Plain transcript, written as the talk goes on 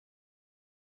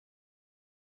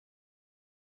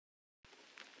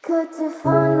Could you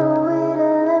find a way to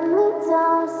let me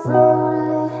down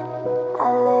slowly? A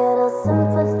little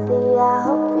sympathy, I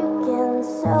hope you can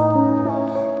show me.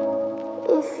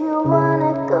 If you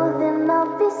wanna go, then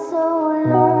I'll be so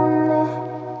lonely.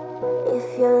 If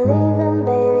you're leaving,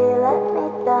 baby, let me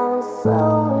down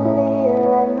slowly.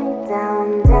 Let me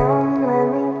down, down, let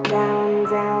me down,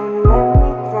 down, let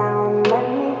me down, let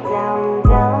me down,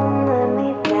 down, let me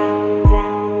down,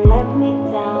 down, let me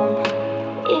down.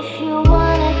 If you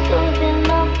wanna go, then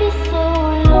I'll be so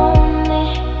lonely.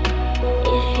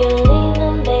 If you're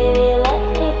leaving, baby, let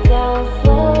me down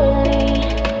slowly.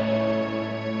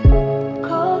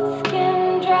 Cold skin,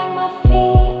 drag my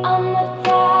feet on the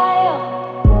tile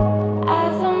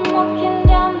as I'm walking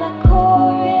down the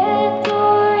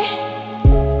corridor.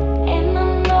 And I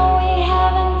know we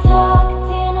haven't talked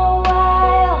in a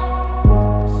while,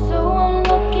 so I'm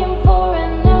looking for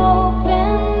an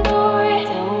open door.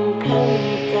 Don't cut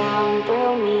me down,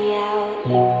 throw me out,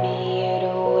 leave me here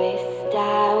to waste. I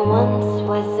once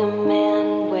was a man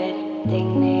with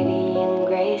dignity and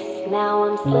grace. Now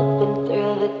I'm slipping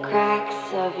through the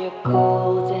cracks of your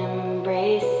cold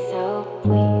embrace. So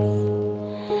please,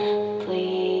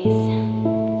 please,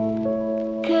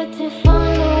 could you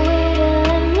find a way to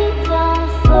let me down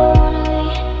slowly?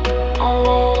 A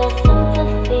little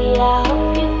sympathy, I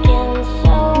hope you can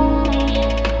show me.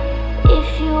 If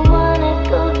you wanna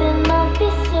go, then I'll be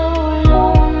so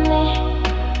lonely.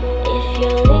 If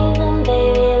you're leaving,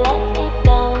 baby, let me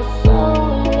down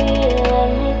slowly. Let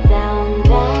me down,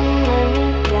 down, let me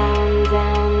down,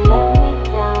 down, let me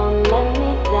down, let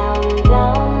me down,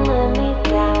 down, let me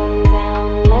down, down,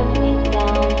 let me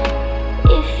down.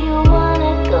 If you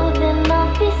wanna go, then I'll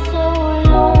be so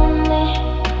lonely.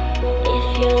 If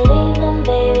you're leaving,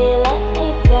 baby, let me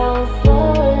down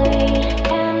slowly.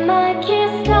 And I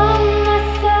can't stop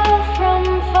myself from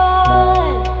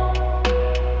falling.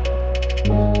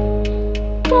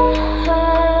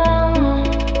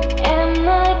 And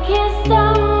I can't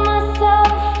stop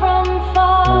myself from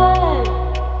falling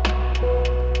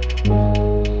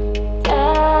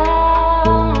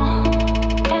down.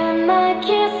 And I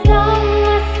can't stop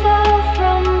myself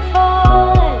from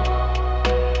falling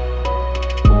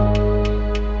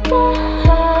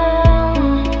down.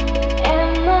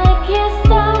 And I can't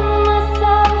stop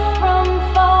myself from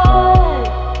falling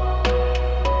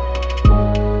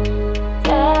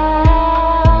down.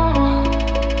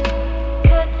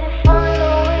 Could you find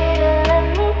a way to let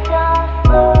me down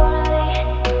slowly?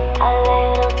 A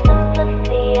little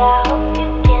sympathy, I hope you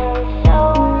can show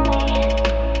me.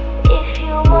 If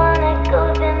you wanna go,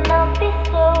 then I'll be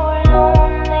so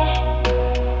lonely.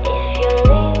 If you're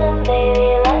leaving, baby,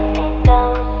 let me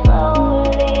down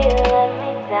slowly. Let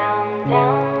me down,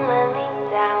 down, let me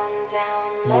down, down,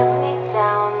 let me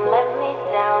down, let me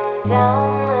down, down,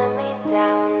 let me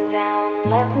down, down,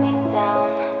 let me down.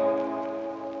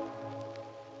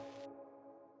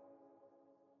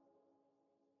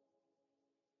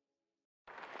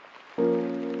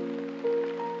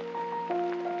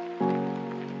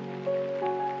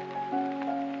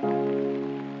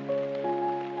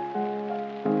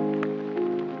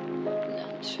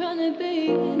 Not tryna be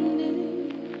in it,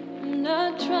 I'm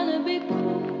not tryna be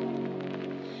cool,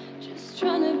 just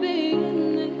tryna be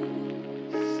in this.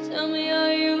 Tell me how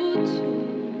you do.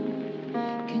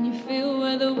 Can you feel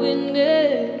where the wind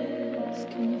is?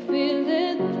 Can you feel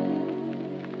it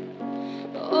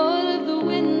through all of the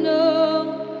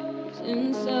windows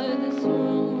inside this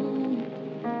room?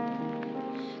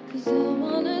 'Cause I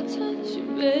wanna touch you,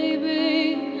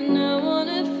 baby, and I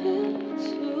wanna feel it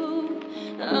too.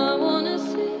 I wanna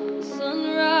see the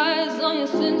sunrise on your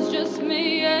sins, just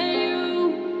me and you.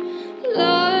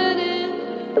 Light it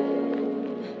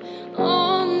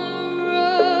on the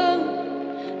road.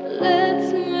 Let's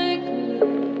make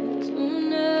love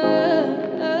tonight.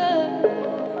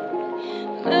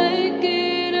 Make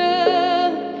it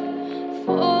up,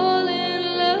 fall in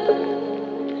love,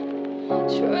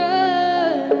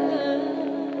 try.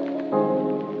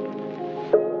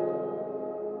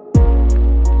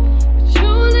 But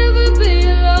you'll never be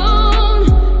alone.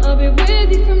 I'll be with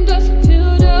you from dusk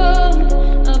till dawn.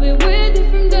 I'll be with you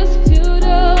from dusk till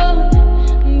dawn.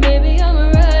 Baby, I'm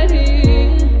right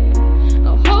here.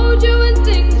 I'll hold you when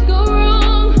things go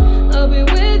wrong. I'll be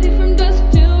with you from dusk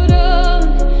till dawn.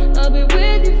 I'll be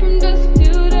with you from dusk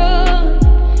till dawn.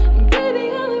 Baby,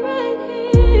 I'm right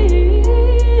here.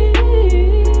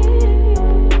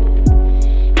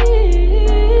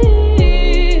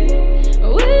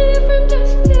 With you from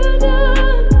dusk till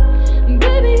dawn.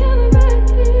 Baby, I'm right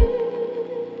here.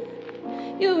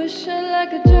 You were shut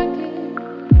like a jacket,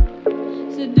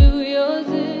 so do yours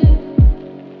in.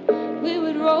 We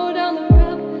would roll down the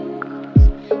rapids.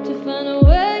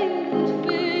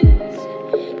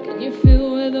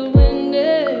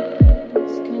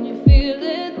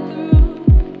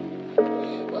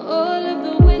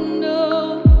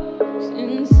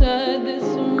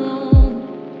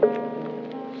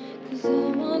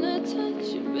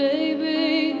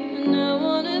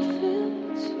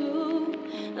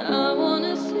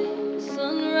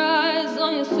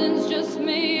 just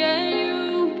me and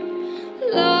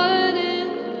you, lighting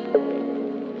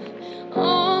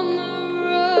on the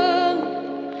road.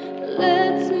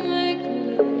 Let's make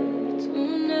love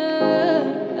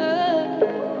tonight.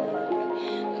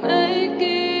 Make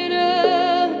it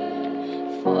up,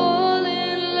 fall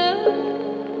in love,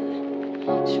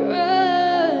 try.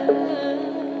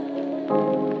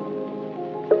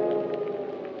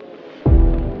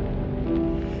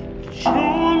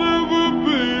 You'll never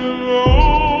be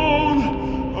alone.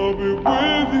 I'll be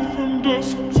with you from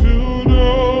dusk till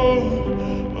dawn.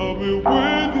 I'll be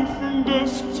with you from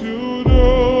dusk till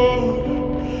dawn.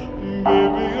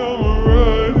 Baby, I'm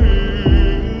right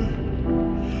here.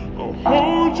 I'll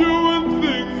hold you when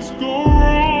things go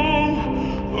wrong.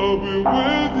 I'll be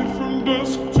with you from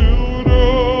dusk till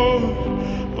dawn.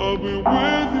 I'll be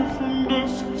with you from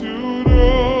dusk till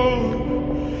dawn.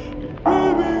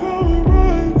 Baby, I'm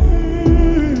right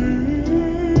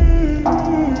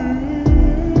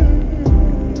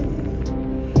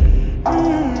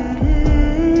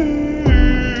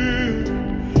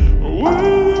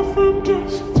with you from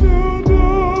dusk till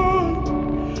dawn.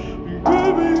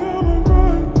 Baby, I'm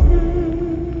right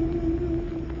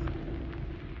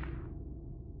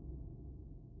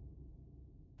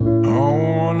I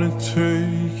wanna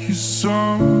take you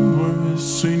somewhere,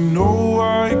 say no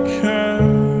I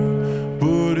can't,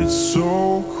 but it's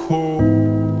so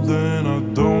cold and I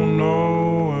don't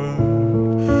know where.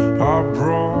 I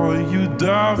brought you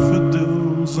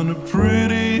daffodils and a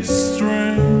pretty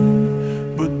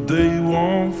string, but they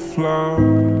won't fly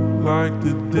like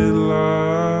they did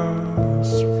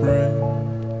last spring.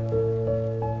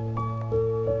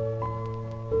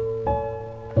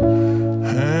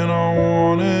 And I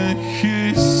wanna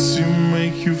kiss you,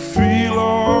 make you feel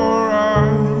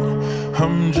alright.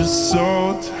 I'm just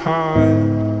so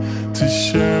tired to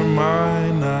share my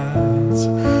nights.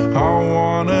 I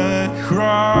wanna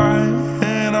cry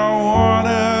and I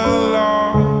wanna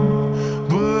laugh,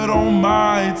 but all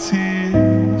my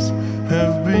tears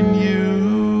have been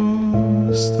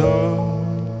used up.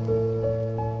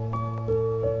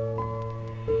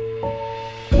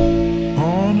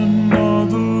 On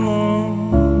another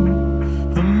love,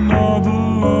 another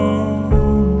love.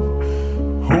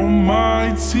 All my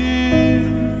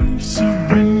tears have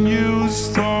been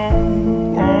used up.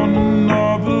 On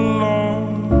another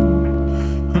love,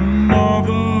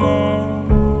 another love.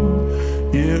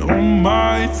 Yeah, all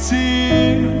my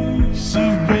tears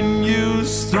have been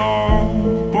used up.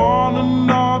 On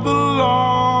another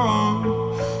love,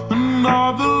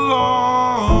 another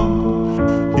love.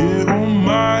 Yeah, all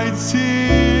my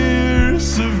tears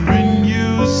have been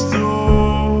used up.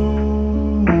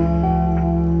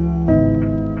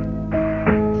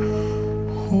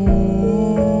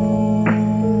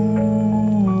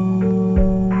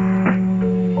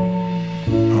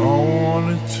 I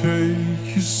wanna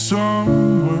take you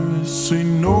somewhere, say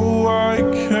no I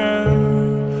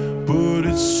can't, but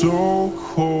it's so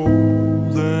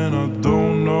cold and I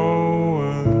don't know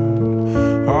where.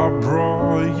 I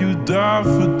brought you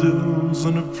daffodils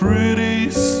and a pretty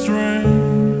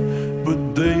string, but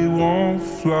they won't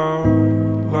fly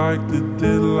like they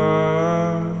did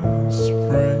last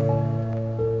spring.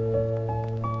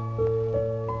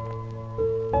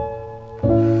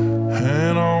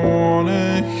 And I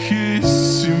wanna kiss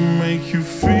you, make you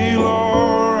feel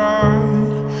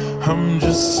alright. I'm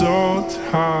just so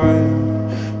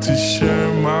tired to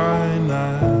share my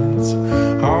nights.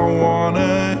 I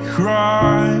wanna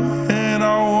cry and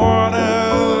I wanna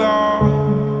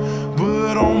laugh,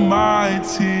 but all my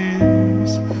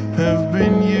tears have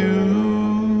been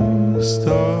used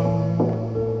up.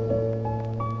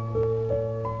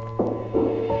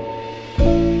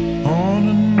 On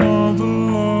another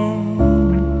love,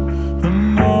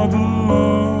 another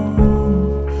love.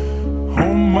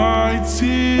 All my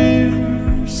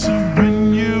tears have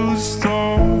been used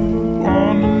up.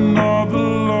 On another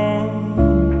love,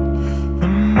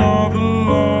 another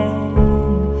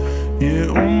love. Yeah,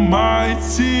 all my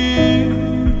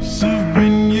tears have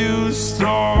been used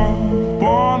up.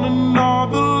 On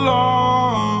another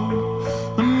love,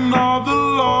 another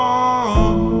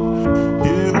love.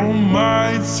 Yeah, all my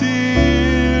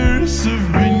tears have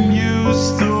been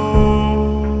used up.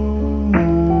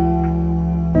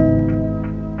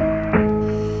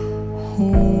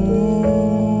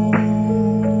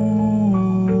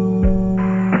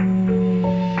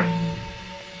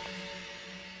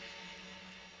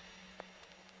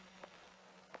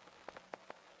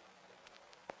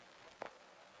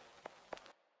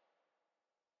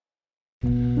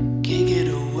 Can't get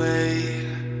away,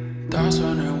 thoughts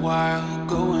running wild,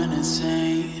 going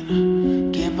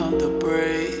insane. Can't pump the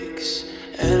brakes,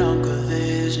 head on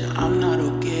collision, I'm not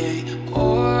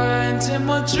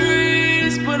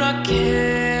I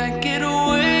can't get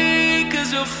away,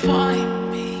 'cause you'll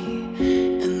find me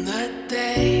in the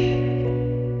day.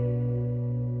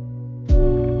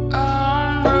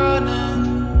 I'm running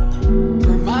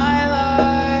for my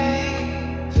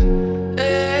life.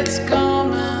 It's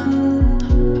coming,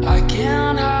 I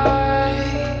can't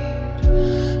hide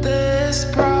this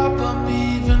problem,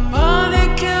 even money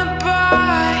can't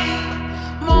buy.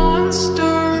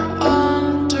 Monster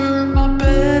under my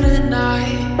bed at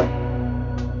night.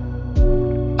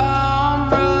 I'm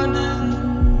running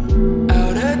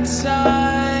out of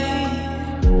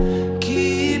time.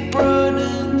 Keep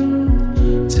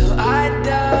running till I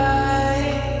die.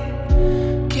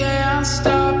 Can't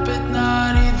stop it,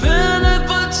 not even if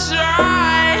I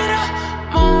tried.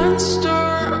 Monster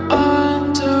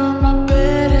under my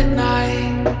bed at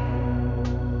night.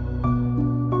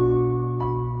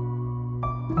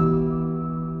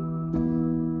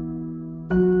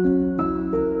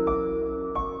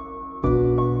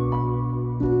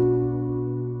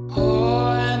 Oh,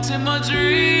 into my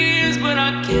dreams, but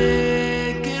I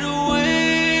can't get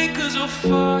away, 'cause you'll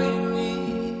find me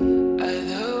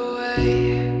either way.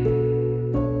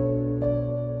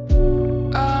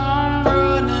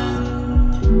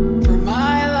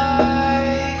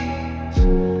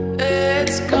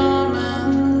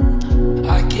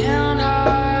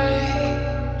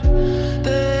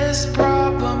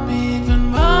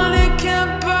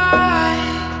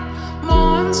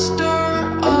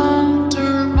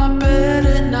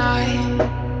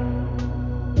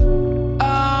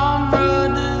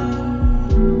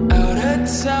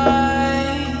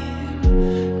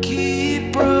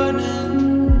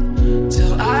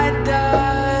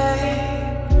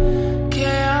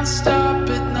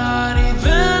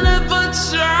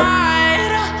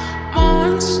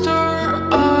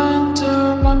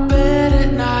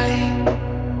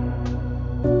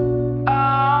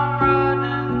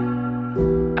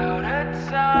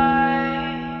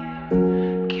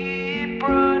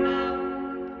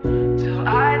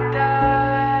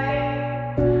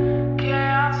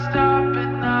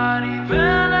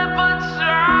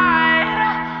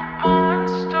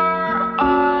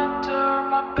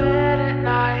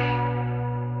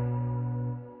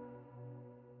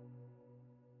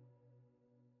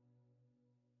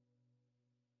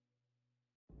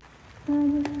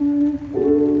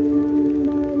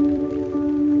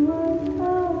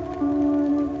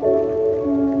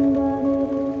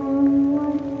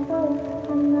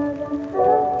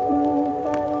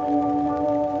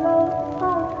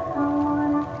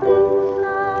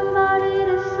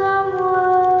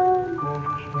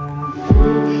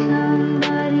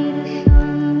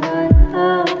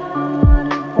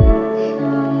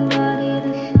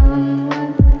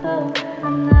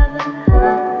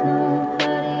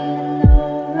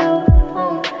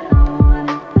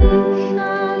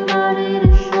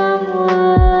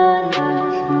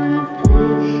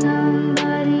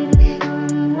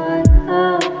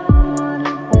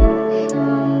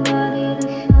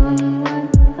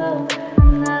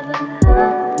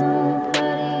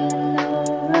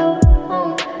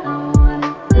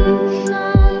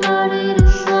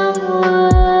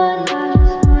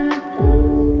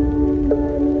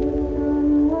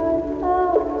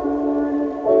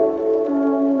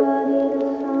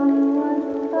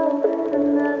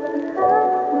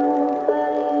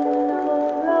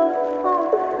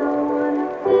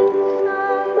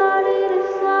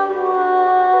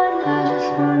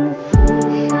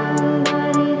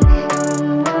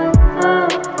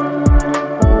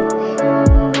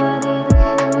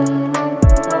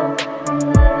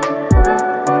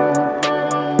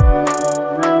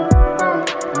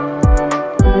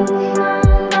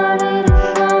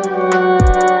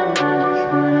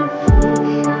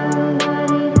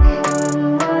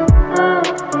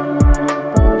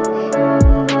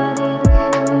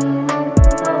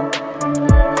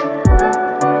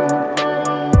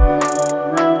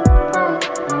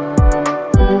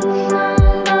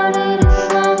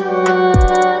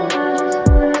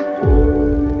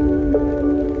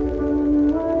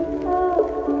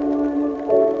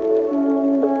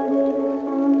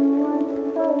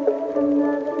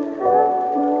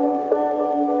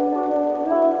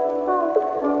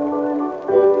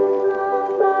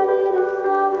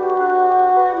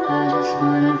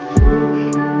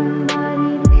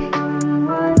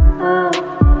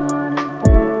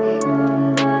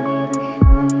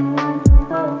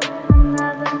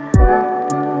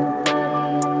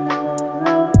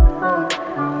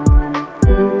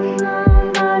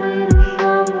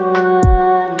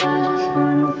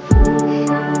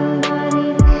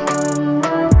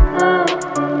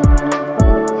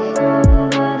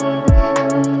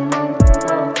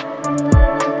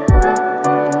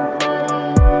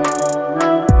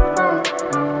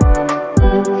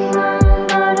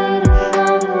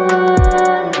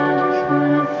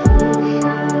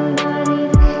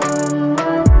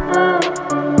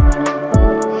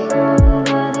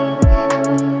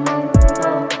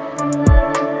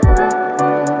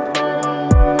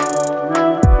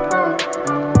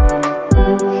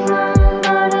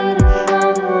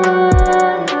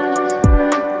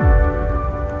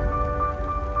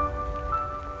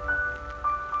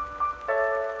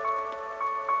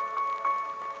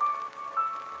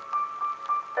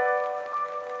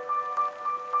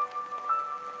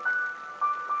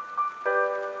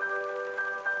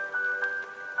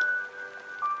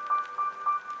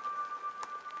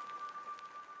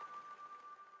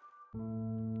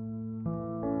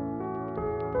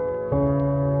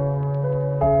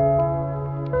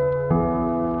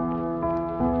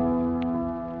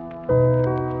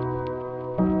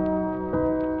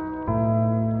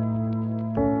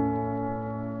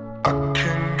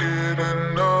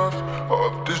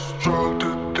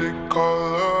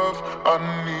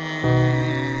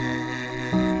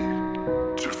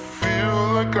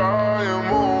 like I am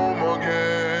home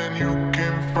again. You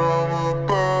came from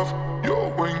above, your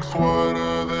wings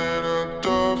wider than a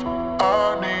dove.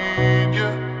 I need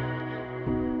you,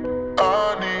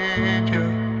 I need you.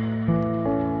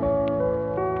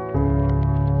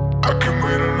 I can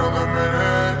wait another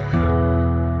minute,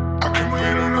 I can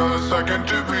wait another second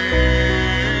to be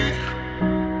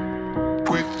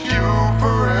with you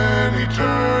for an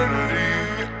eternity.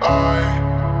 I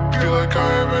feel like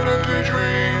I am in a daydream.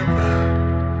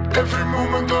 Every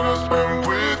moment that I spend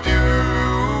with you,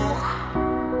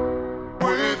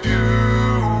 with you.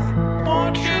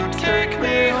 Won't you take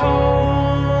me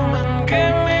home and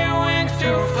give me wings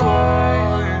to fly?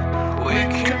 We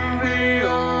can be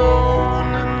alone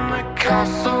in the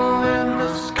castle in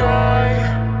the sky.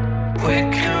 We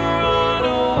can run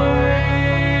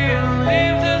away and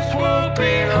leave this world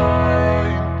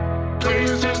behind.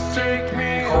 Please just take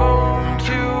me home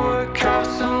to a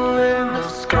castle in the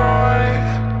sky.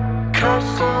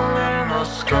 Castle in the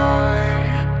sky.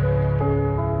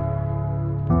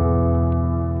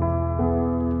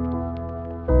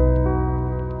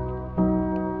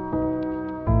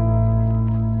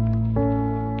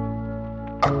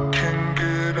 I can't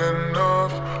get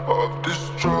enough of this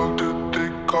drug that they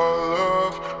call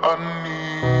love. I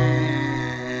need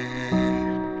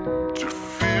to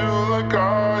feel like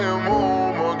I am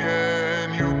home again.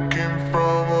 You came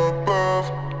from above,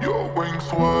 your wings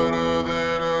wider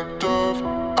than a dove.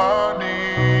 I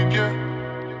need you,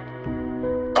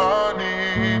 I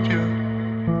need you.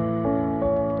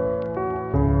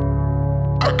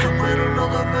 I can wait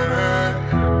another minute,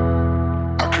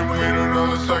 I can wait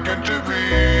another second to be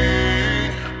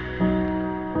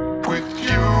with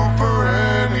you for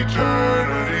an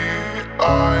eternity. I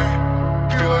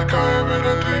feel like I am in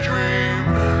a daydream.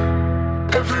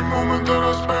 Every moment that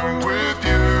I spend with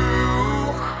you,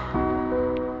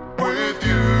 with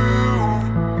you.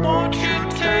 Won't you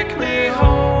take me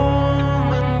home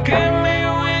and give me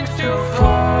wings to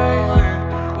fly?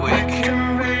 We can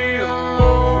be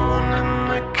alone in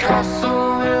the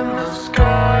castle in the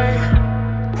sky.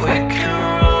 We can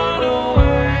run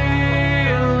away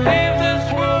and leave this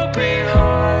world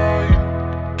behind.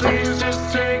 Please just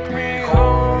take me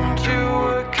home to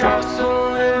a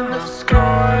castle in the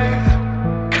sky.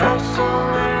 Castle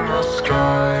in the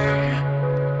sky.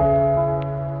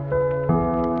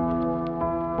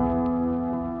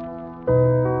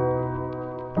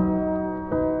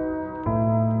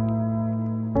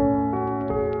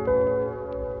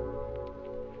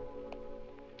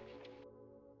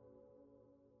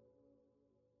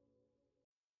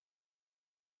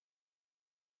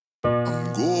 I'm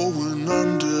going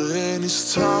under, and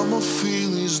it's time I feel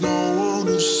there's no one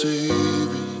to save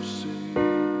me.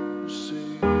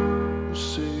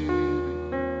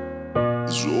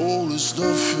 It's all is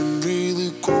nothing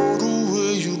really got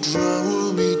away, you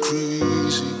drive me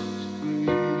crazy.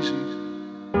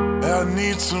 I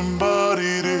need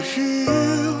somebody to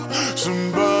heal,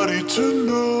 somebody to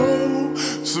know,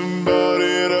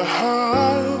 somebody to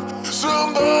have,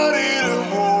 somebody to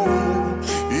hold.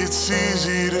 It's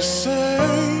easy to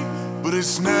say, but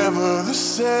it's never the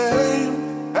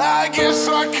same. I guess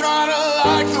I kinda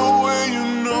like the way you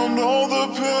numbed all the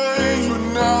pain. But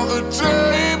now the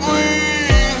day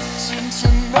bleeds into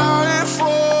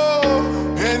nightfall,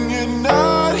 and you're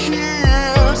not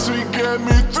here to get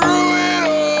me through it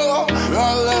all. I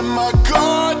let my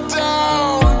guard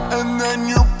down, and then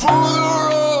you pull the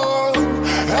rug.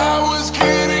 I was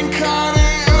getting kinda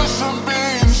used to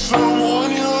being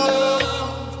someone you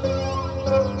love.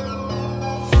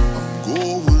 I'm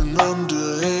going under,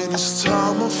 and it's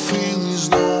time I feel there's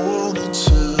no one to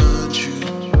touch you.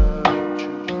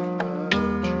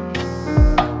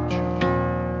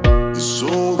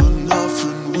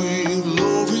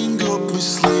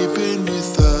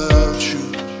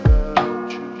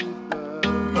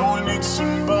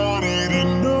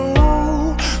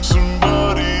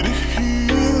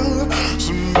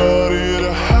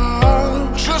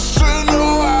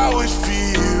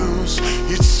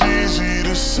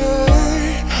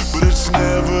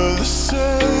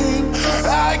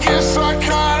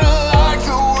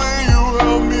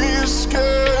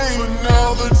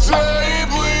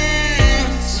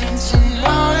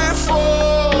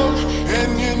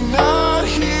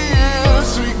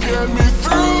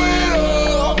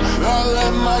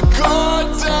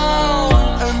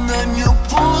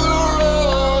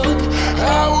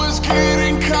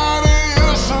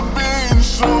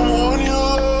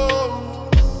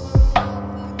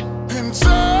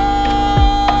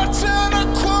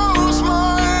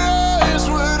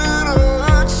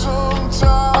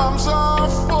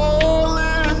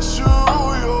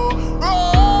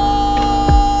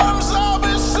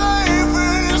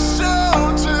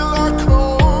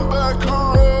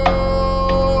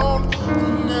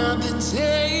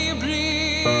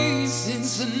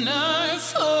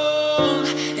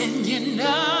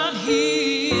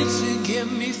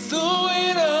 through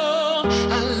it all.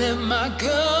 I let my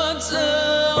guard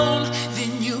down,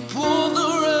 then you pulled the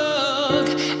rug.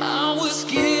 I was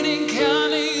getting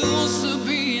kinda used to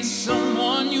being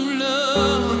someone you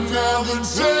love. Now the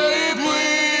day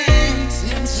bleeds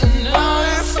into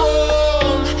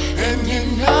nightfall, and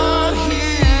you're not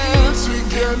here to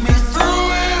get me through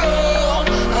it all.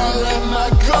 I let my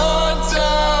guard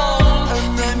down, and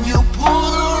then you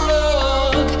pulled the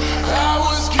rug. I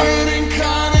was getting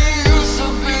kinda used to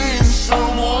being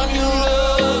someone you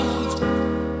loved.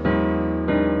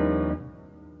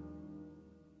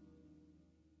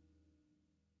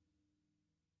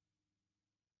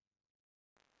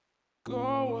 Go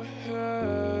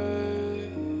ahead.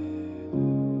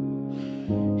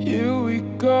 Here we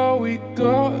go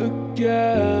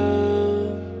again.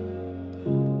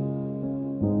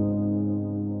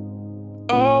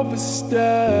 Overstep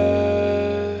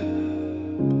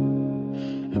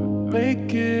and make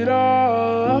it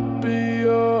all up in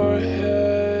your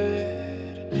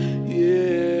head.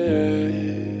 Yeah,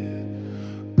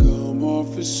 come off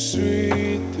the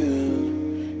street, then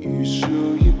you show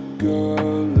your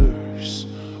colors.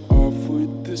 Off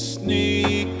with the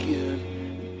sneaking,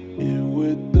 in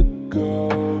with the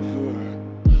cover.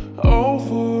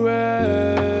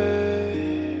 Overhead,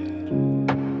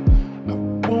 I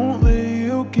won't let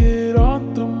you get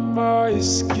under my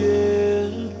skin.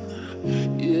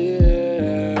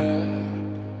 Yeah,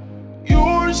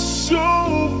 you're so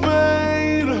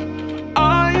vain. I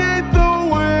hate the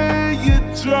way you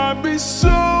drive me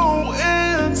so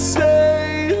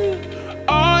insane.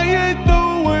 I hate the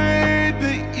way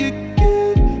that you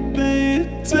give me a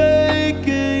take,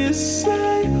 and you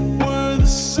say we're the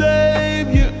same.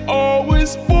 You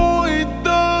always point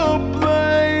the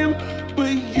blame,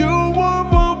 but you were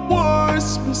my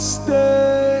worst mistake.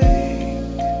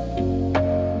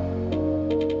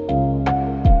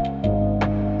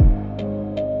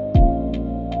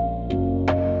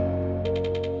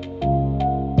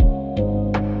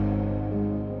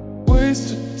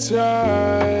 Waste of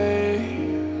time.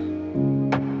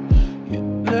 You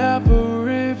never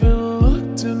even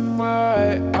looked in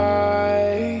my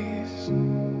eyes.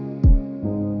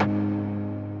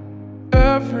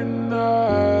 Every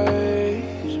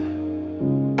night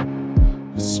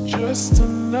was just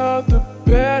another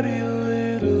petty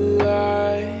little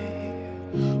lie.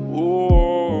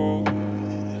 Oh,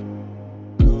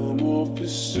 come off the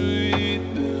street,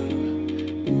 then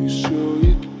you show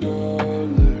your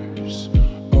colors.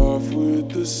 Off with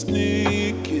the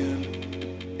sneaking,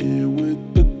 in with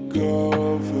the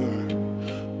cover.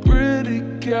 Pretty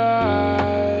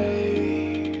guy,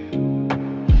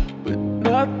 but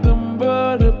nothing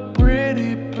but a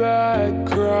pretty bad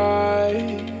cry.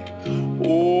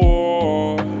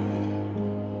 Oh,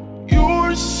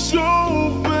 you're so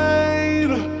vain.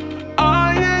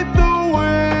 I hate the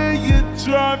way you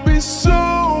drive me so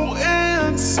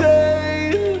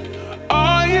insane.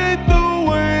 I hate the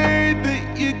way that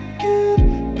you give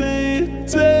me a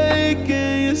take,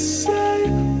 and you say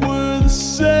we're the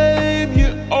same. You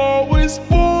always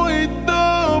point the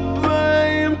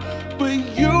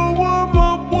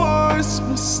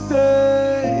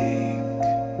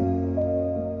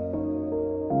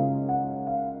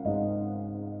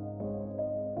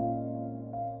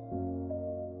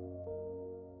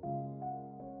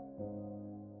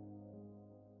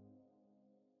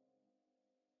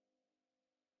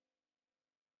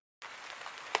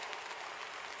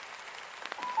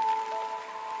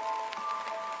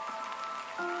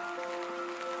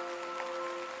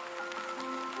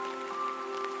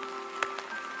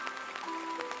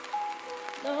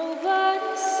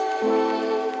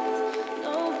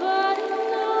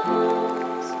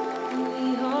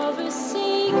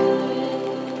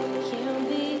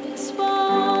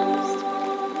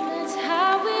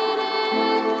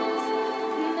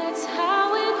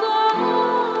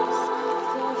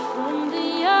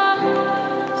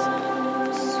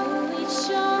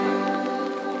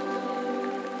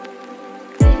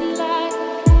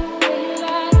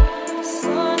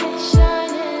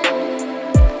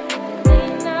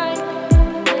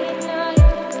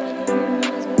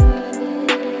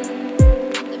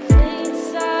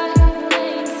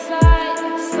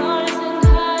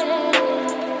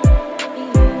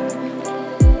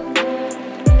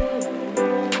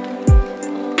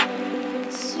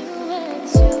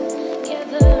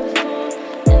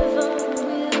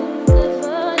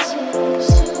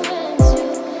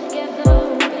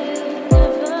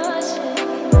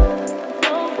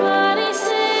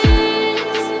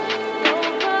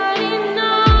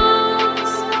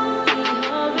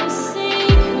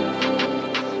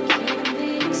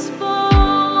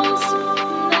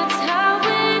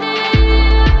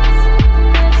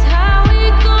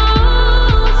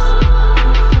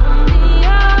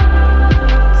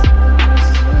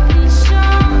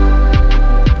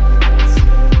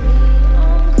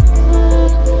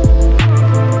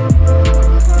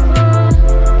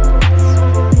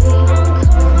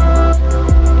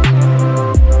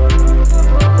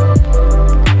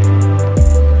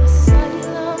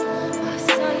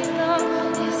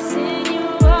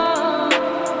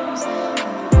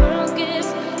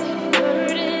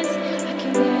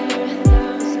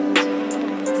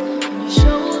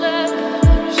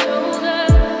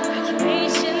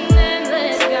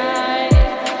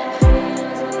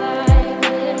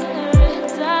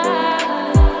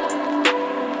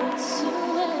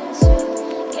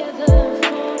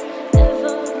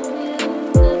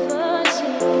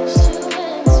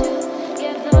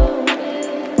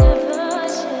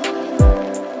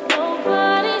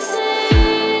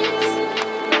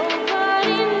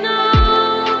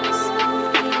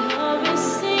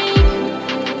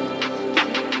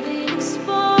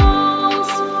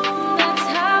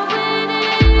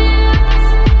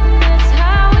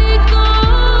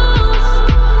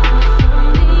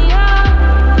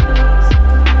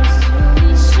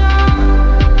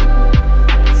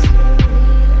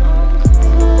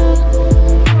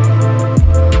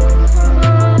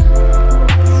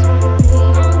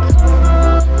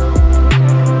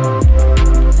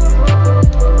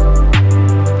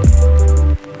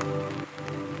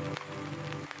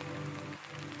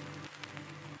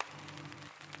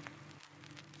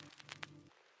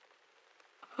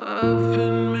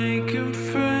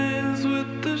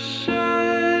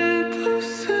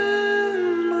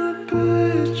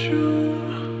bedroom.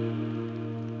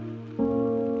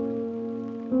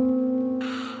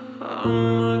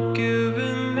 I'm not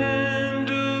giving in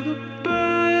to the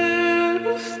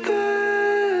battles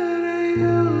that I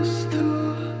used to.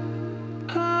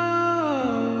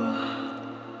 Oh,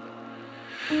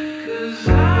 'cause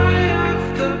I have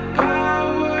the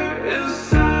power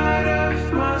inside of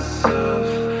myself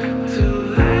to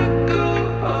let go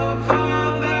of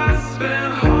all that's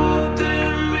been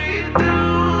holding me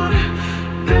down.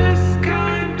 This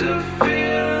kind of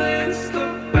feeling's the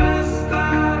best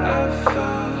that I've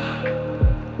felt.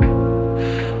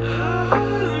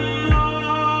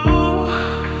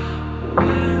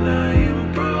 When I am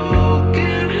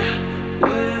broken,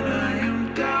 when I am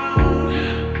down,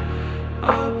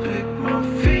 I'll pick my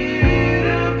feet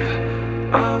up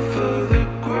off of the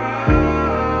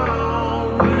ground.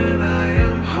 When I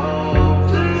am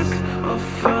hopeless, I'll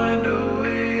find a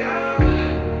way out.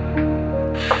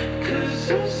 'Cause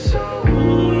I'm so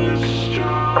much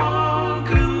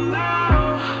stronger now.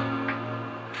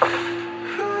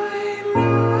 Right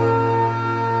now,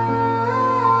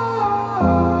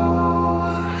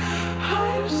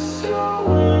 I'm so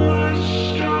much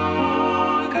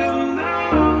stronger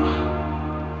now.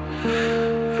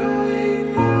 Right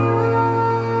now,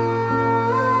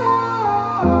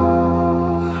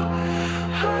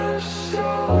 I'm so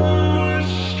much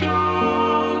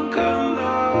stronger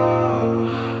now.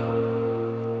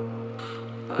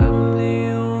 I'm the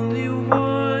only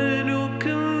one who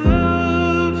can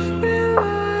love me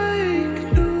like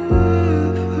no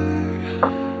other.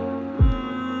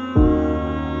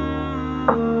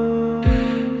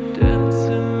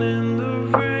 Dancing in the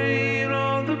rain,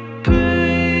 all the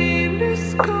pain is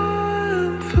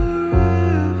gone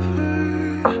forever.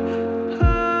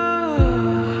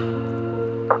 Ah.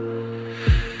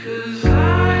 'Cause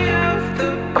I have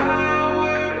the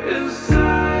power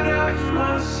inside of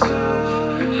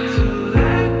myself to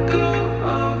let go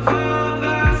of all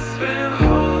that's been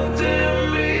holding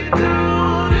me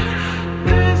down.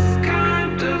 This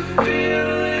kind of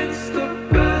feeling's the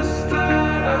best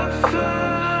that I've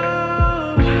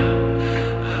found.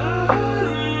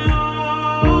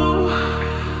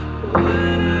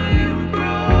 When I am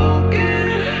broken,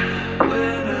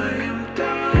 when I am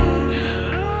down,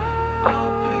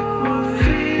 I'll pick my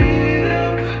feet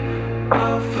up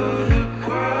off of the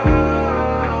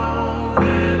ground.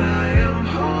 When I am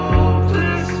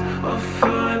hopeless, I'll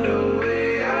find a way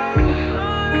out.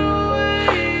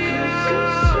 'Cause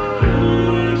I'm so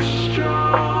much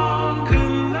stronger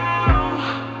now.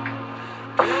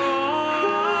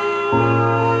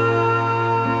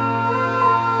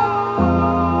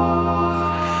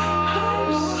 I'm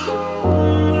so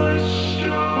much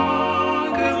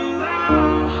stronger now.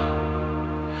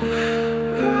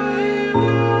 Right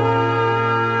now,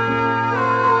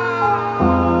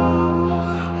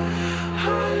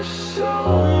 I'm so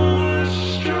much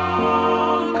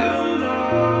stronger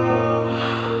now.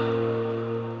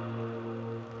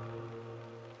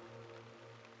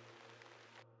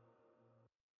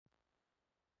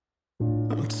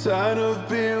 I'm tired of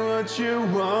being what you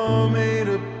want me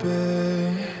to be.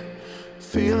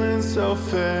 Feeling so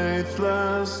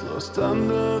faithless, lost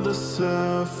under the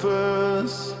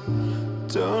surface.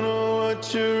 Don't know what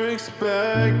you're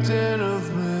expecting of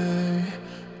me.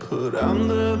 Put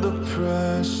under the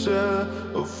pressure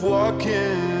of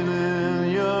walking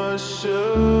in your shoes.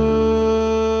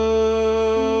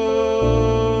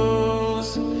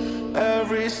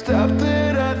 Every step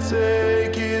that I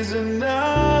take is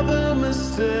another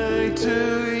mistake to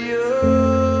you.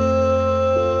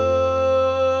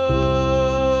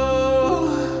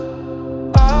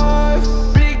 I've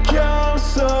become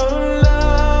so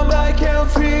numb, I can't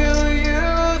feel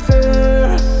you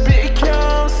there.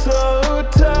 Become so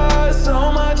tired, so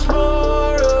much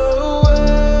more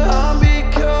aware. I'm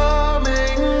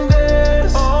becoming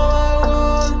this. All I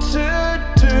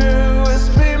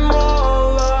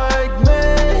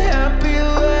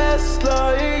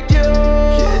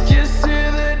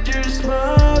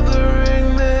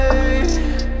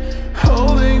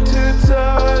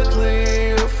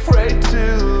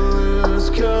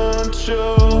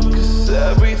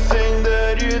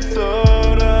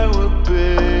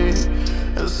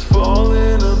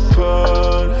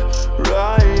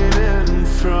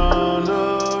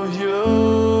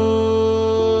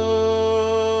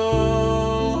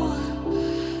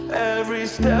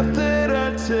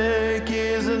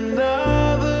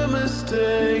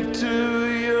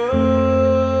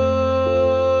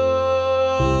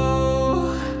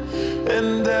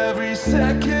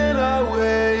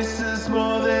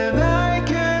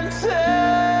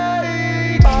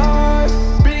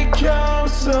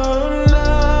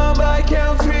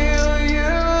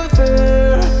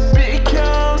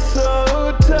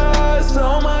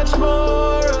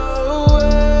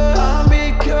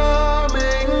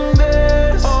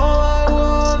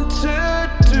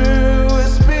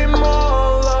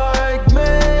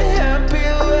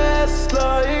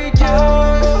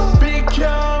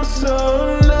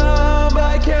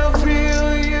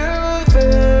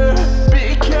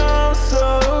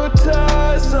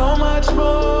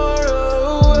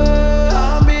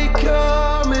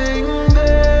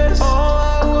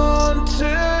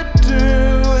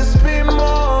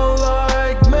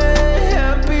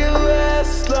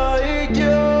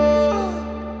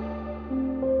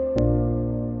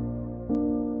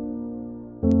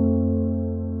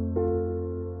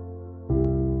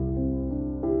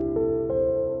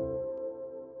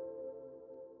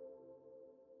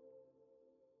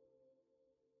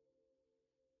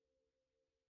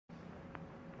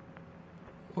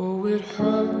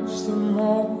hurts the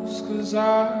most, 'cause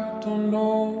I don't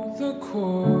know the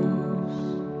cause.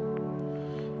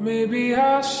 Maybe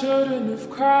I shouldn't have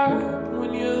cried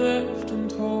when you left and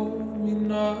told me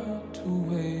not to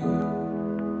wait.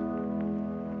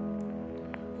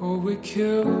 Oh, it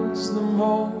kills the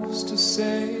most to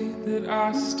say that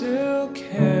I still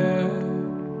care.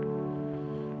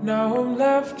 Now I'm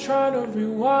left trying to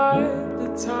rewind the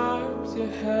times you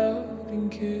held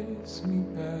and kissed me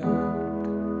back.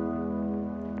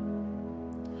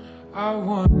 I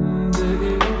wonder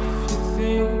if you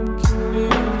think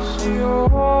is you're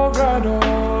right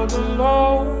all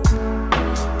alone.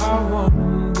 I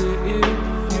wonder if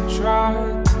you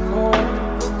tried to call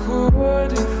but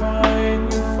couldn't find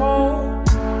your phone.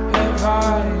 Have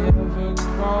I ever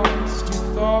crossed your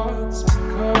thoughts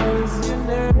because your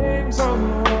name's all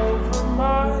over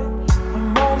mine? A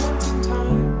moment in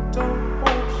time, don't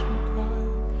watch me cry.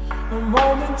 A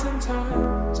moment in time,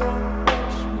 don't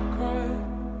watch me cry.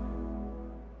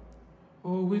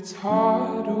 Oh, it's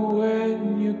harder when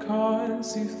you can't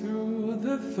see through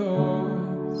the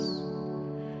thoughts.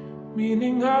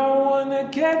 Meaning I wanna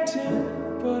get in,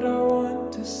 but I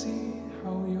want to see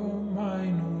how your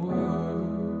mind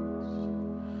works.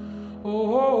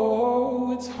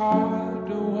 Oh, it's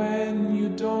harder when you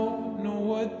don't know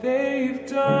what they've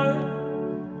done.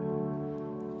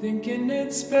 Thinking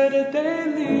it's better they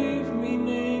leave,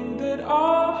 meaning that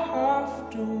I'll have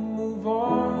to move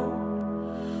on.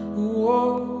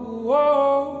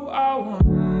 Whoa, I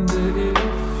wonder if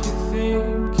you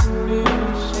think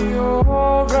is you're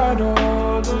right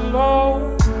all alone.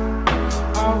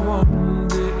 I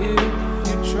wonder if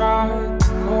you tried to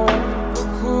call but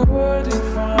couldn't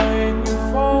find your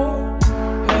phone.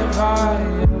 Have I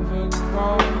ever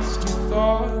crossed your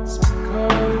thoughts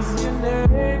because your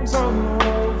name's all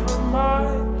over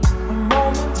mine? A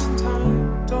moment in time,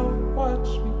 don't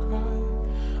watch me cry.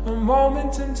 A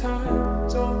moment in time,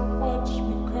 don't watch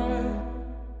me cry.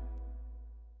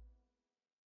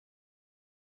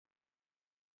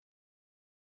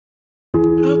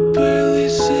 I barely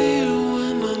see you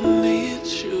when I need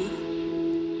you.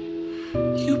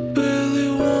 You barely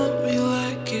want me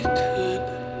like you could.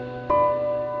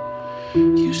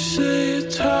 You say you're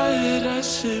tired, I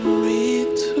say me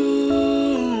too.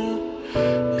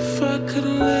 If I could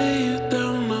lay you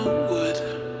down, I would.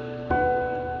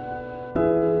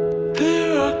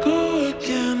 There I go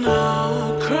again,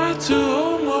 I'll cry to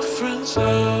all my friends.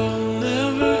 I'll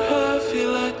never have you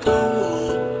like I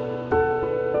want.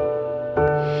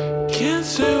 Can't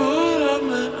say what I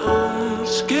meant, I'm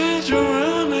scared you'll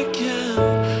run again.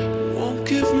 Won't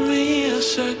give me a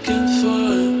second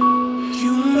thought.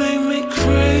 You make me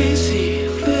crazy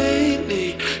lately.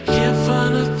 Can't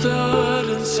find a thought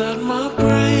inside my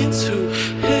brain too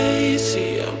hazy.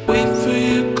 I wait for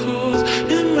your calls,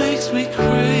 it makes me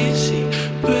crazy,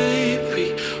 baby.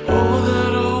 All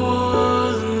that I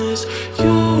want is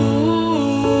you.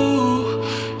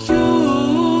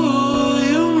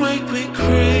 You make me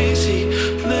crazy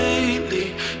lately.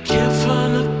 Can't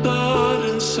find a thought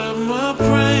inside my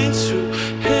brain too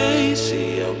hazy.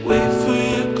 I wait for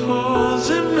your calls,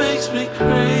 it makes me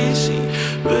crazy,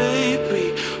 baby.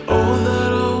 All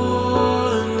that I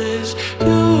want is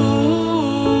you.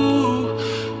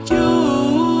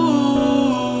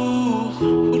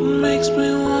 What makes me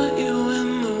want you in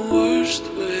the worst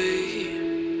way?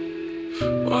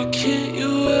 Why can't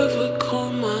you ever call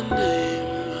my name?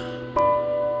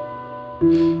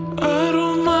 I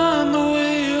don't mind the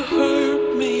way you hurt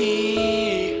me,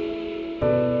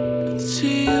 but to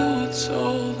you it's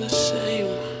all the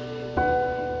same.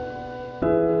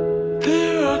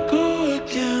 There I go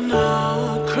again,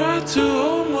 I'll cry to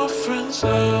all my friends.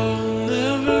 I'll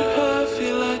never have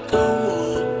you like I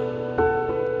want.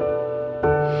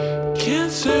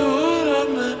 Can't say what I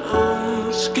meant,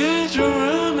 I'm scared you'll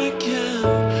run again.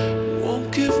 Won't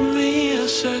give me a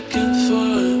second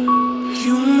thought.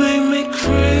 You make me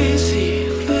crazy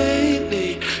lately.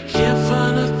 Can't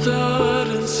find a thought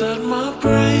inside my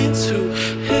brain too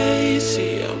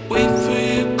hazy. I wait for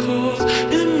your calls,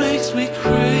 it makes me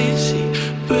crazy,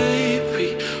 baby.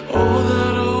 All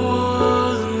that I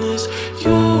want is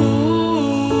you.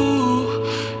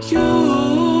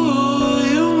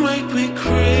 You make me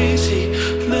crazy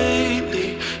lately.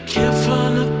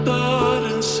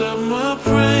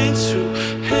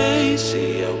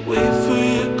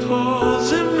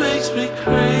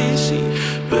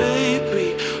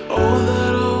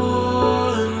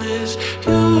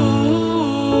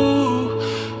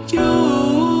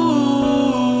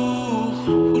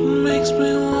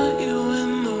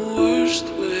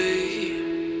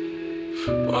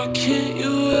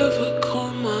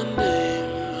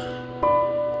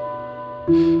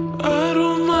 I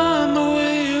don't mind the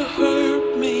way you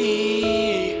hurt me,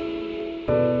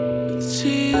 but to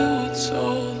you it's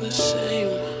all the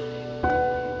same.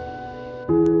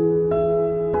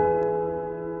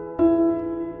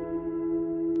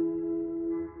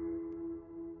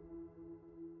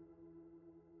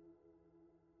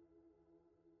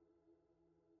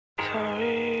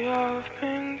 Sorry, I've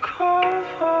been cold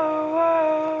for a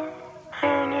while,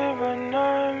 haunted by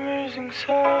nightmares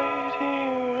inside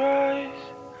your eyes.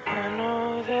 I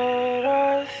know that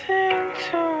I think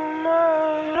too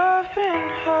much. I've been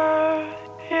hurt,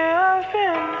 yeah, I've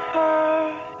been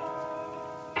hurt.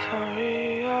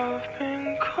 Sorry, I've been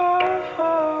cold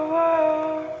for a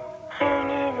while,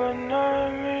 haunted by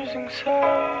nightmares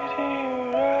inside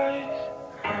your eyes.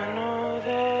 I know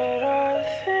that I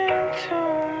think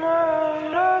too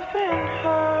much. I've been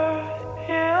hurt,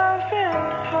 yeah, I've been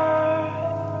hurt.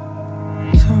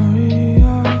 Sorry,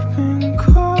 I've been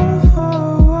cold for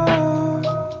a while,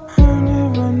 haunted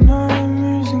by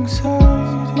nightmares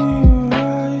inside your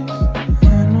eyes.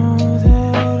 I know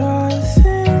that I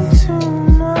think too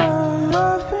much.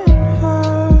 I've been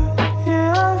hurt,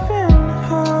 yeah, I've been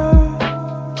hurt.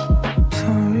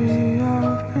 Sorry,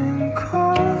 I've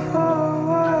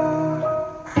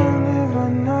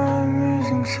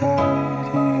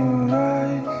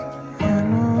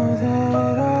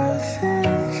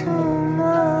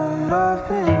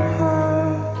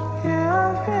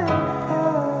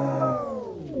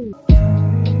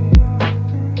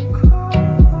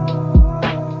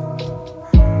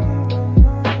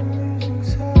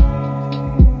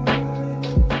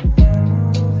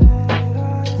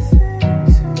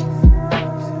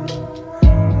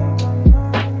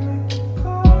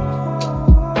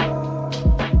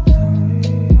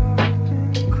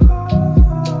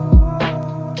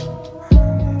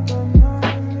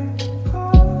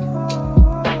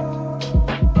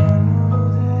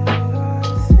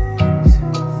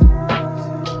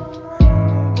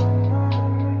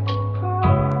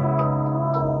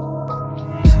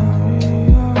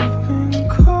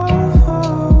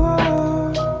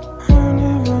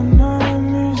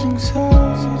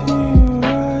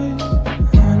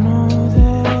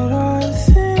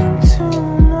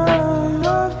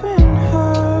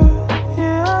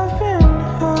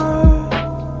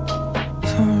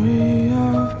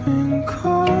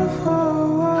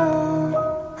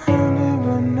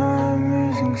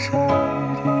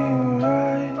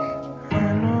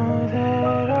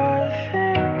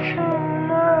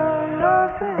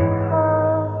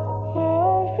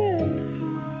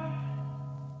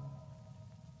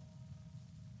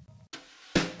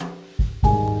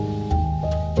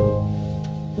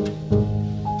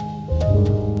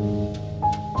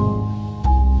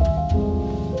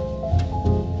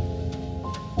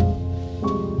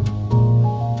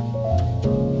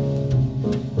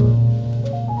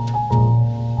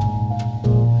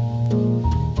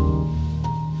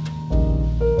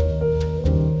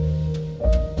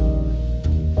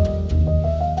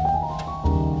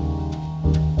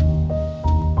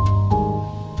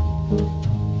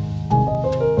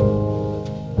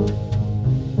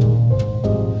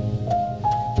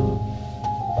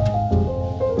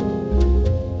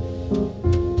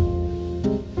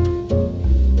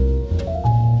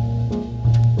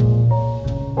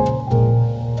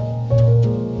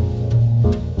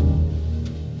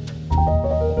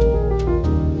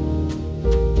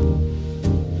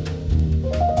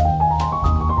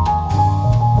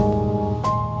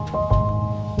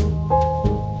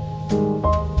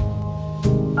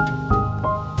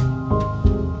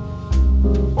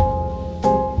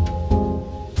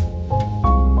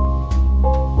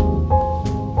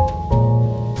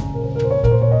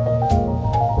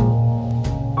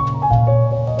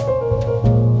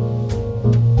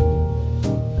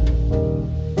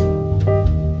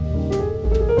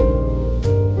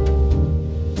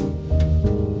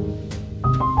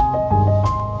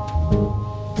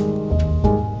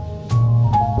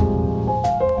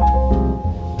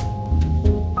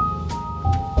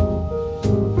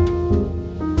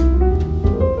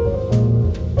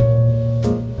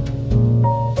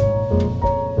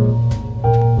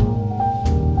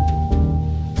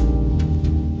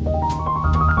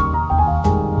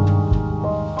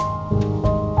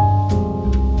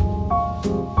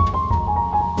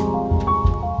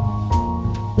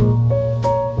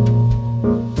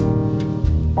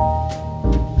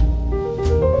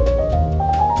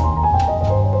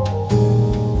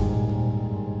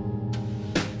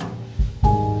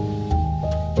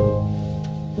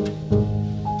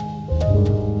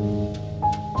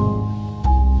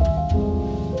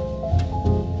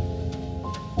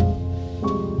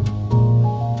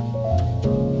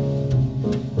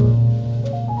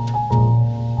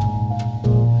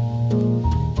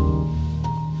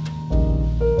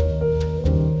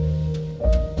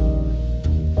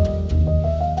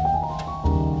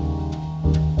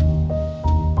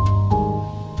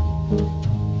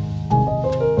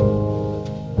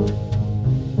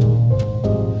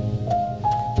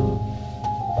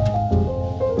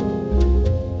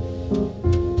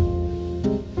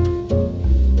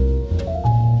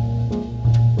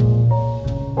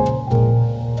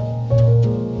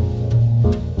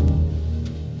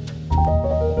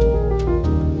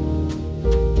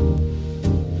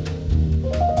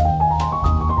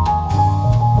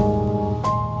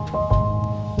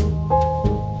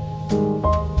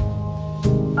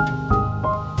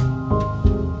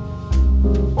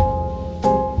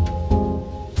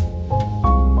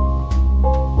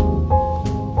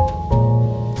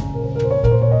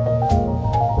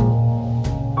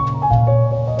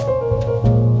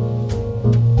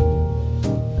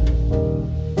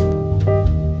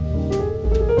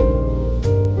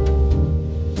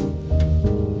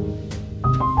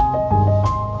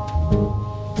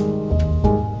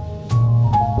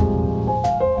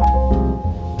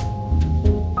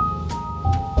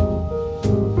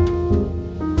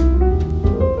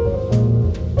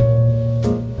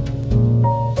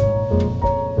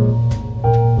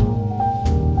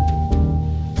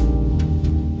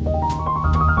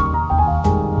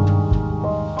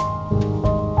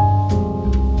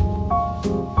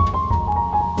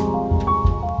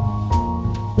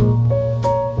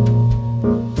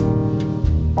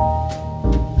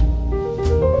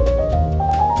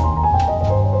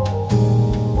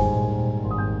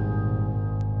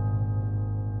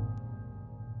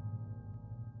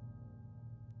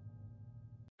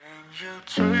you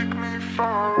take me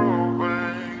far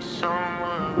away,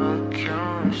 somewhere I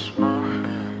can rest my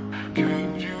hand?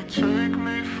 Can you take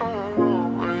me far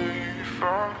away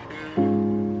from here?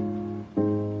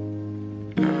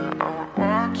 Yeah, I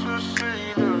want to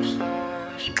see the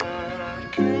stars, but I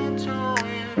can't do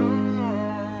it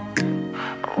alone. I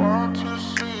want to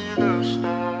see the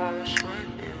stars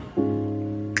with you.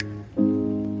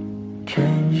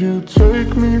 Can you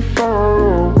take me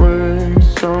far away,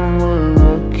 somewhere I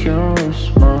can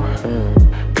rest my head?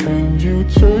 Can you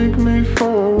take me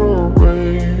far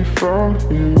away from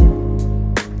here?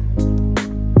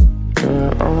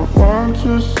 Yeah, I want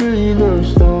to see the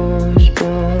stars,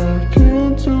 but I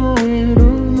can't do it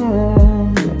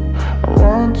alone. Yeah, I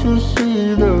want to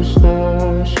see the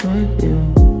stars with you.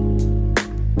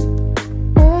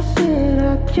 I said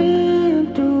I can't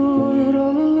do it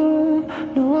all alone.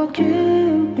 No, I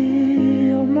can't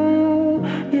be on my own.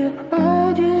 Yeah,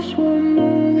 I just wanna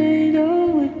lay down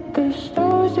with the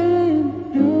stars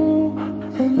and you.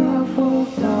 And I fall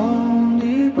down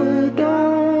deeper,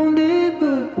 down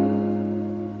deeper.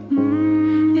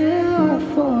 Yeah, I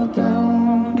fall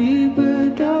down deeper,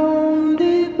 down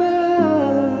deeper.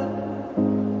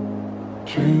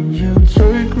 Can you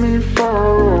take me far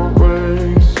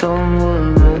away,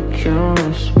 somewhere I can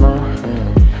rest my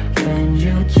head? Can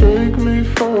you take me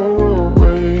far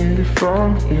away from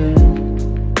here?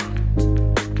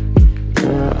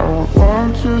 Yeah, I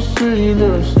want to see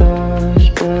the stars,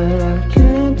 but I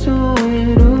can't do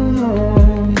it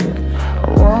alone. Yeah, I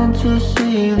want to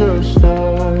see the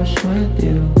stars with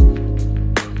you.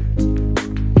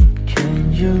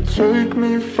 Can you take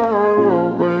me far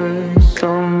away,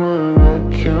 somewhere I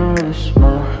can rest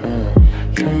my head?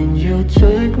 Can you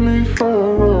take me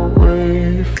far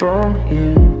away from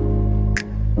here?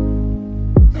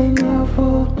 And I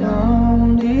fall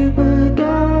down deeper,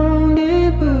 down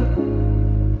deeper.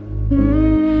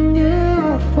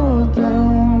 Yeah, I fall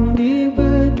down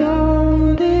deeper,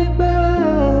 down deeper.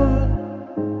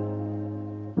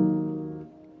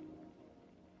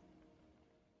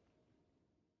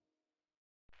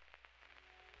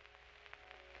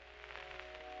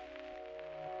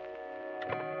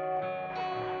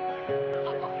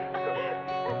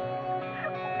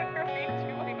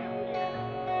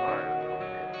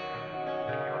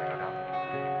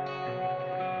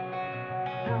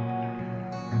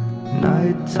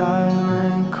 Nighttime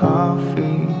and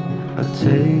coffee, a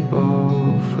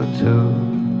table for two.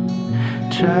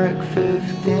 Track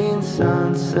 15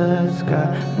 sunsets,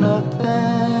 got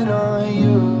nothing on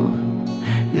you.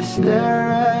 You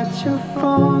stare at your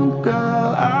phone,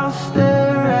 girl, I'll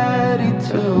stare at it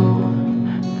too.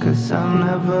 Cause I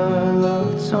never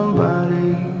loved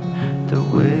somebody the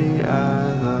way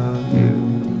I love you.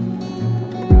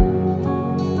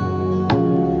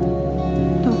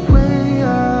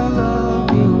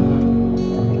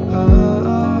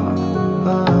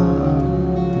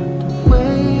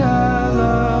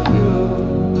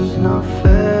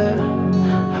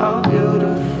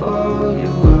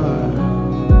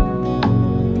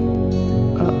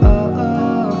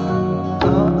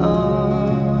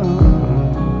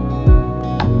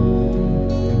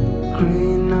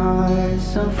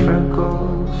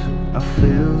 I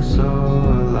feel so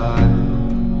alive.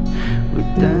 We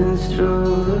dance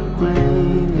through the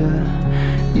rain, yeah.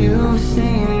 You've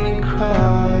seen me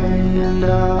cry, and I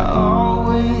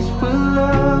always will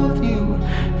love you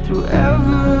through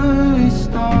every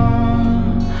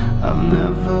storm. I've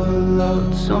never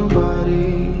loved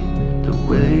somebody the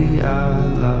way I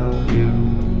love you.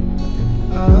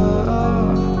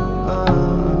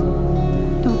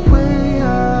 The way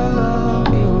I love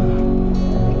you.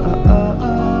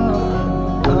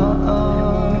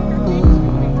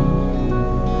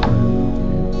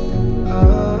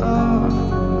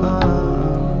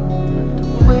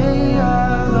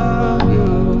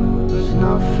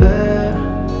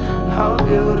 How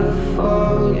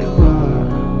beautiful you are.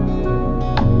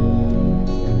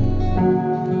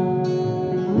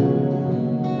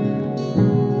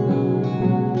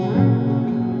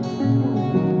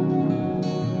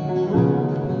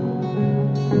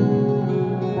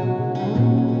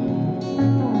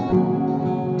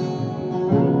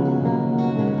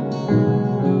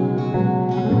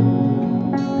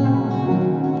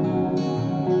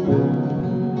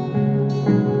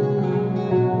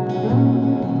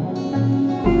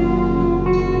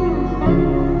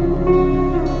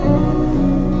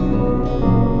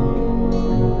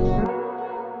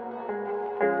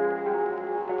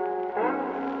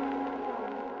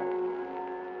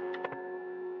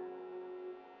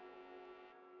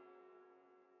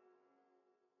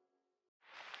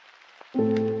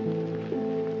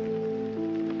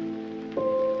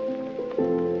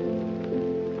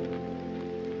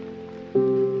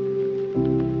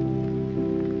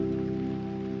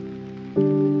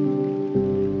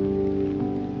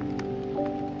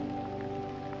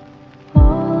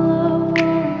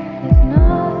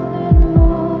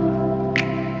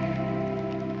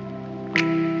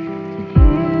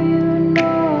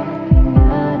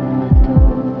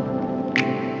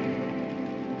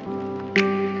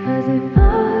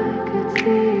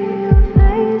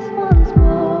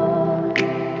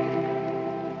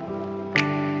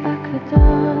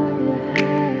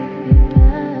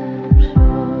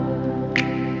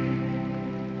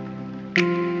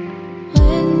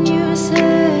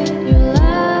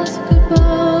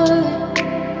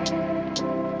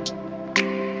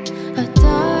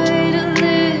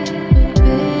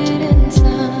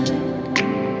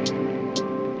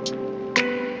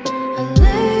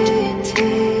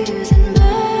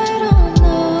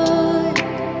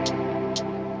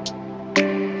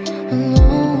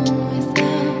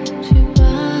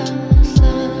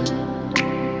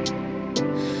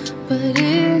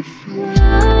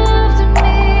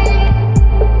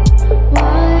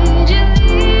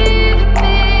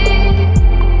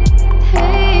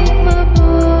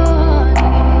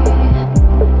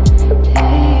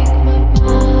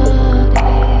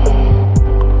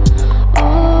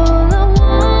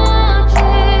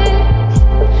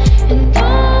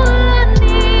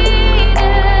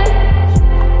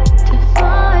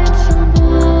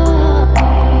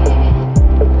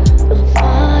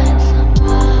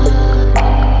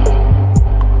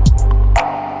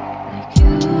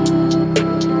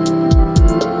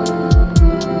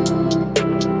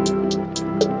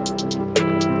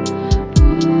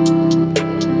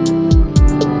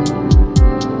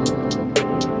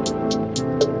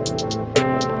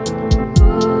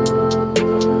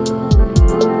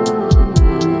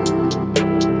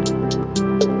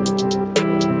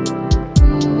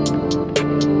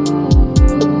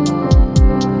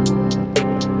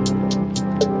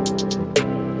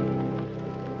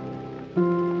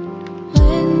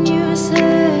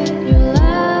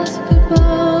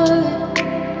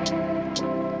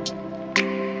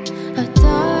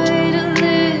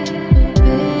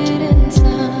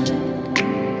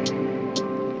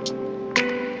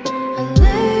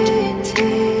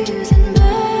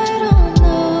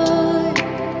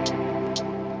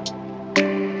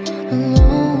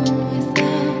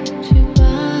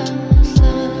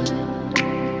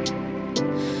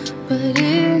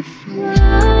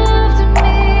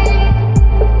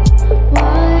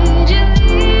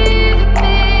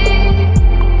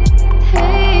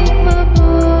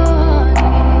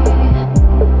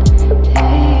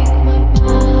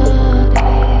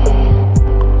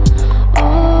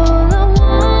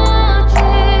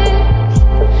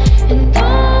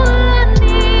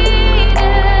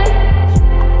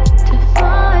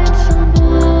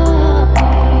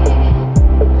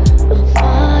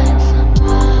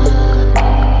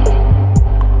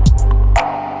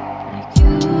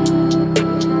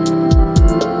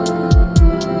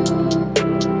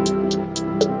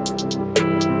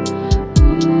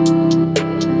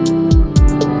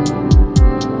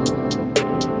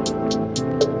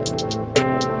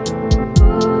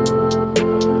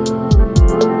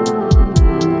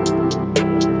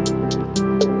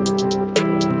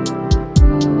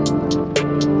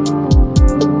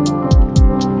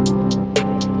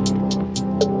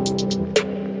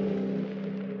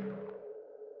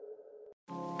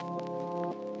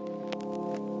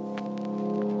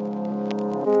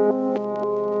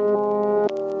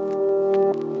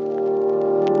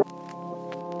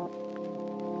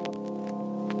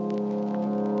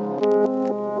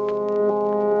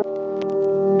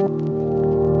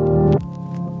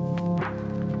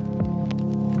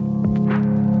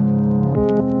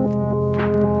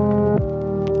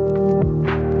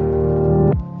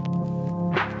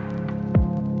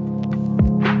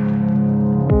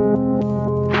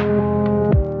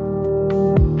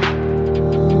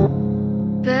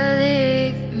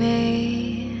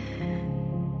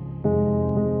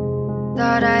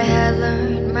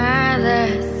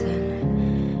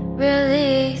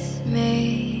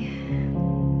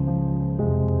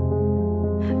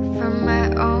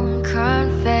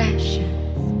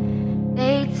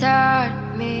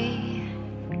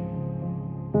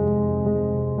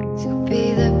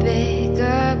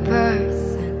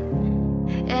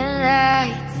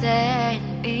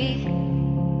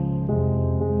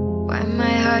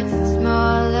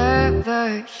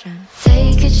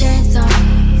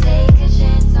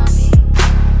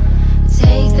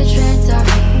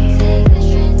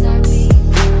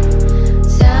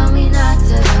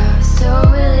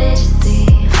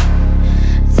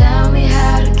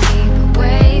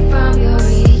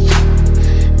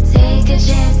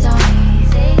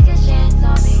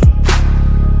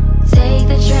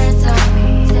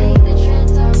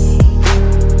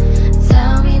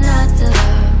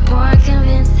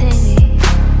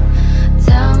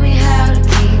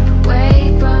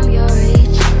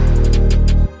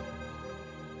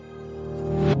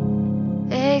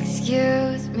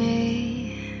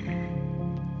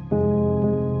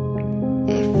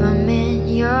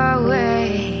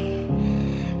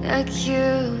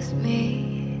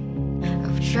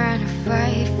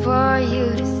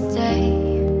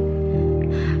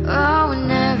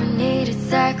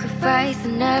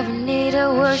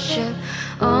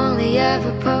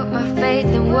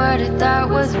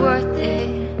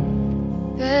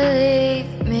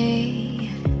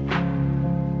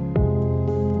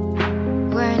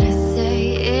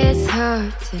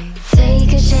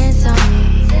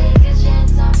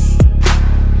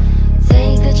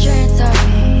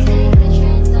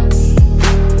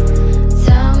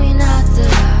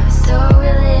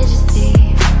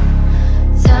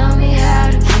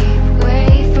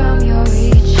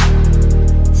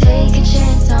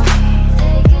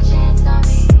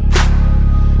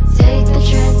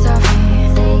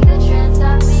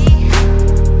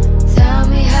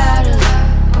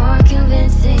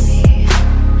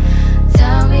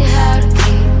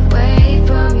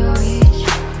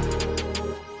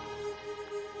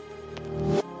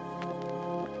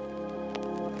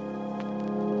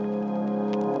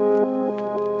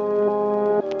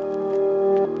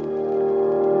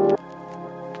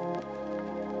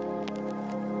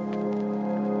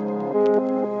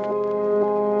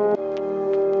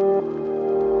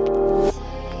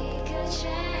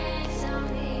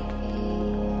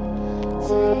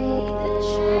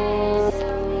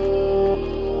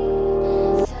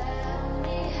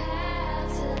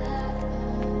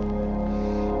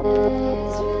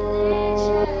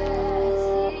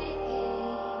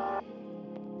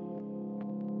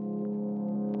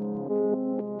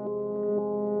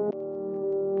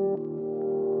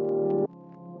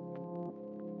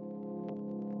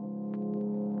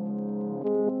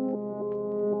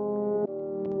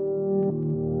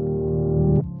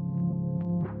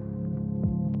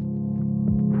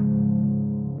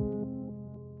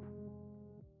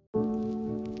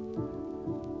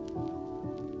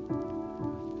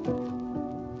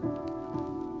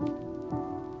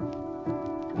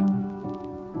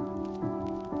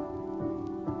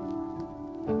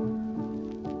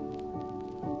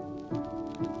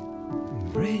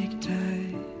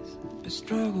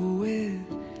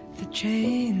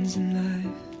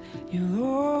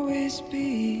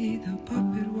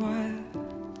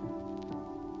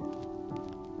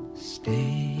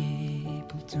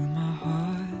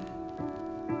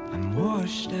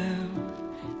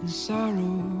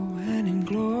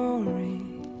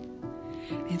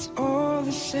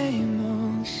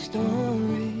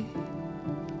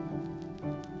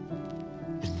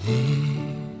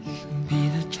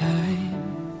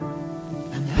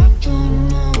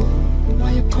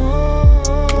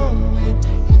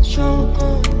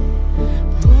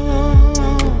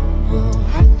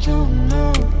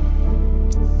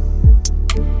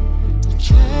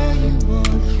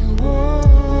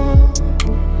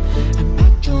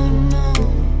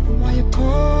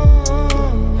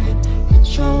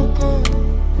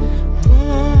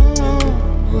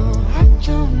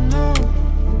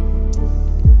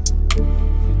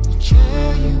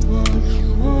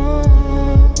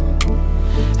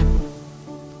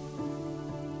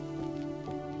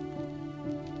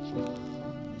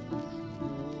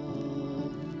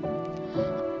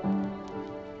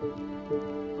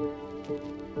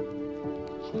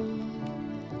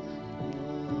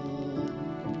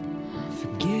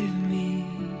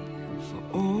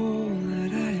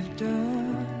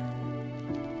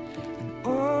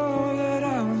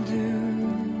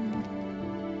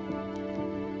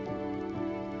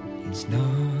 It's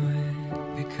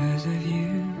not because of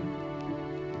you.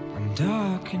 I'm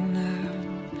darker now,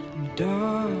 I'm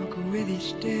darker with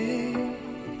each day.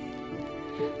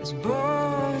 As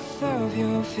both of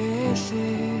your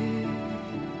faces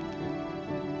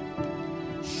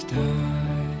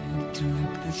start to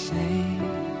look the same.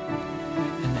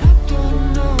 And I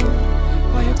don't know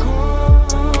why you're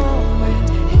cold when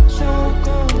it's all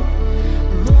gone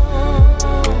wrong.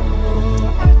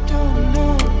 I don't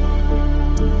know.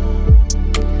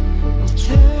 I'll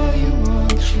tell you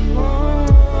what you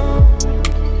want.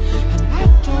 And I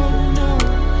don't know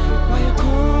why you're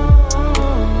cold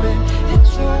when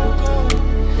it's all gone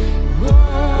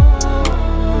wrong.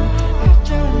 I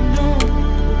don't know.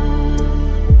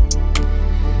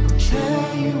 I'll tell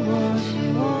you what you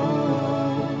want.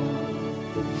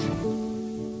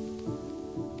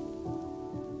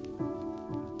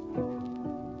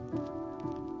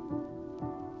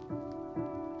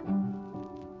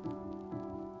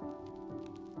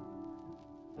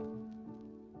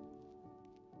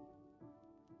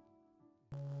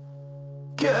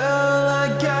 Girl, I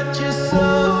got you so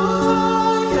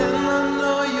high, and I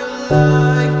know you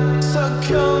like. So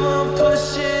come on,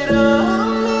 push it on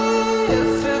me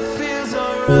if it feels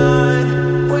alright.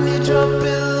 When you drop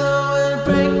it low and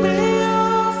break me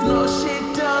off, no, she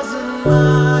doesn't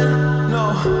mind. No,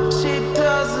 she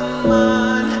doesn't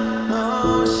mind. No,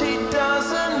 she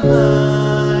doesn't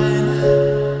mind.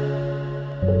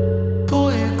 Pull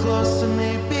you close to me,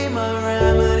 be my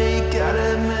remedy. Gotta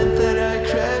admit that I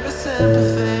crave your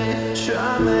sympathy.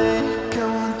 Try me,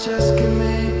 come on, just give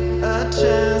me a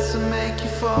chance to make you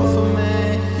fall for me.